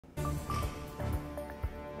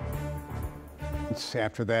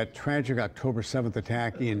After that tragic October 7th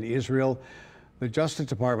attack in Israel, the Justice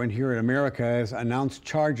Department here in America has announced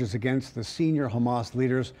charges against the senior Hamas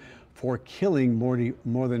leaders for killing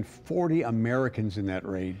more than 40 Americans in that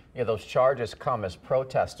raid. Yeah, those charges come as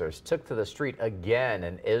protesters took to the street again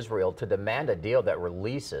in Israel to demand a deal that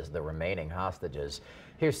releases the remaining hostages.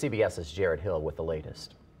 Here's CBS's Jared Hill with the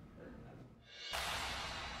latest.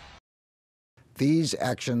 These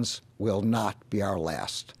actions will not be our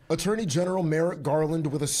last. Attorney General Merrick Garland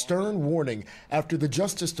with a stern warning after the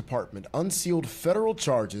Justice Department unsealed federal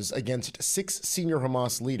charges against 6 senior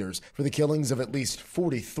Hamas leaders for the killings of at least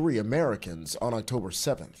 43 Americans on October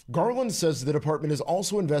 7th. Garland says the department is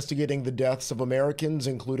also investigating the deaths of Americans,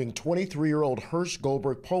 including 23-year-old Hirsch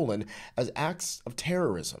Goldberg Poland, as acts of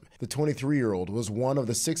terrorism. The 23-year-old was one of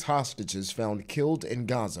the 6 hostages found killed in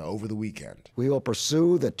Gaza over the weekend. We will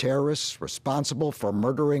pursue the terrorists responsible for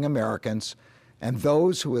murdering Americans and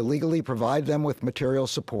those who illegally provide them with material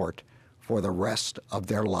support for the rest of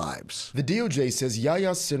their lives. The DOJ says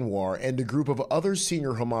Yahya Sinwar and a group of other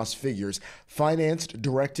senior Hamas figures financed,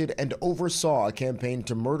 directed, and oversaw a campaign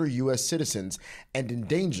to murder U.S. citizens and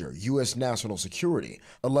endanger U.S. national security,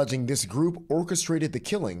 alleging this group orchestrated the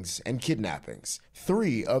killings and kidnappings.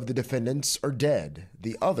 3 of the defendants are dead.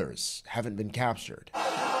 The others haven't been captured.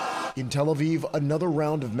 In Tel Aviv, another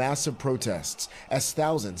round of massive protests as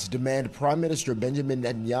thousands demand Prime Minister Benjamin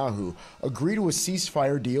Netanyahu agree to a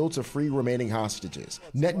ceasefire deal to free remaining hostages.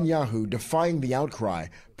 Netanyahu, defying the outcry,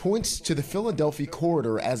 points to the Philadelphia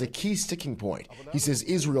corridor as a key sticking point. He says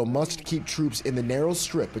Israel must keep troops in the narrow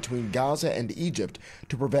strip between Gaza and Egypt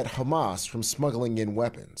to prevent Hamas from smuggling in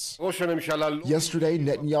weapons. Yesterday,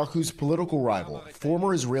 Netanyahu's political rival,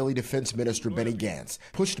 former Israeli Defense Minister Benny Gantz,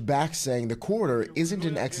 pushed back, saying the corridor isn't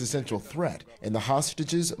an existential threat and the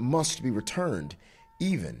hostages must be returned,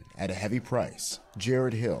 even at a heavy price.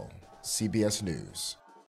 Jared Hill, CBS News.